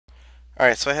All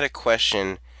right, so I had a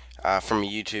question from a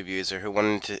YouTube user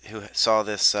who saw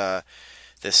this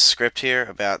script here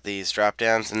about these drop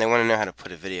downs, and they want to know how to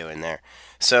put a video in there.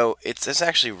 So it's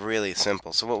actually really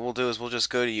simple. So what we'll do is we'll just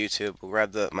go to YouTube, we'll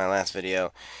grab my last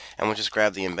video, and we'll just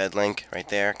grab the embed link right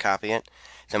there, copy it.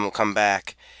 Then we'll come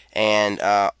back, and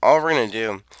all we're gonna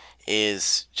do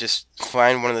is just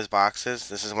find one of those boxes.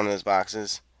 This is one of those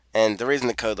boxes, and the reason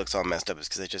the code looks all messed up is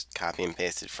because I just copy and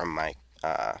pasted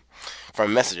uh,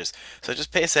 from messages. So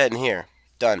just paste that in here.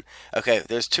 Done. Okay,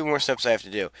 there's two more steps I have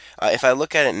to do. If I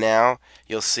look at it now,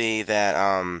 you'll see that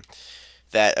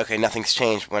okay, nothing's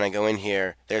changed. When I go in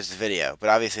here, there's the video, but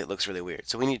obviously it looks really weird.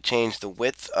 So we need to change the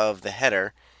width of the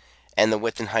header and the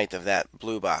width and height of that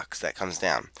blue box that comes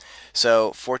down.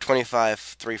 So 425,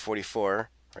 344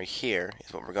 right here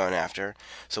is what we're going after.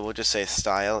 So we'll just say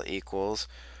style equals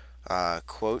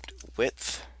quote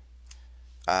width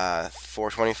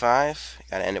 425.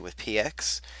 Got to end it with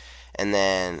px, and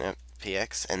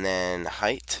then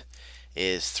height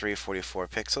is 344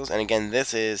 pixels. And again,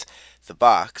 this is the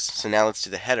box. So now let's do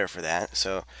the header for that.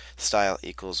 So style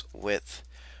equals width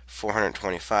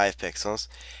 425 pixels.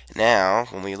 Now,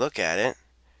 when we look at it,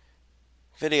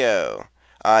 video.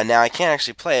 Now I can't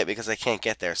actually play it because I can't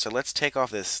get there. So let's take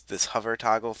off this hover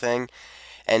toggle thing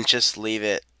and just leave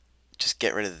it. Just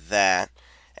get rid of that,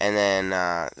 and then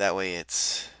that way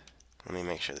it's. Let me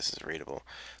make sure this is readable,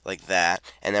 like that.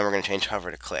 And then we're going to change hover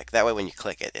to click. That way when you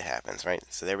click it, it happens, right?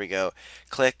 So there we go.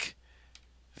 Click,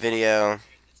 video,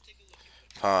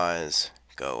 pause,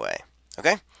 go away.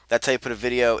 Okay? That's how you put a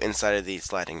video inside of these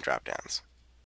sliding drop downs.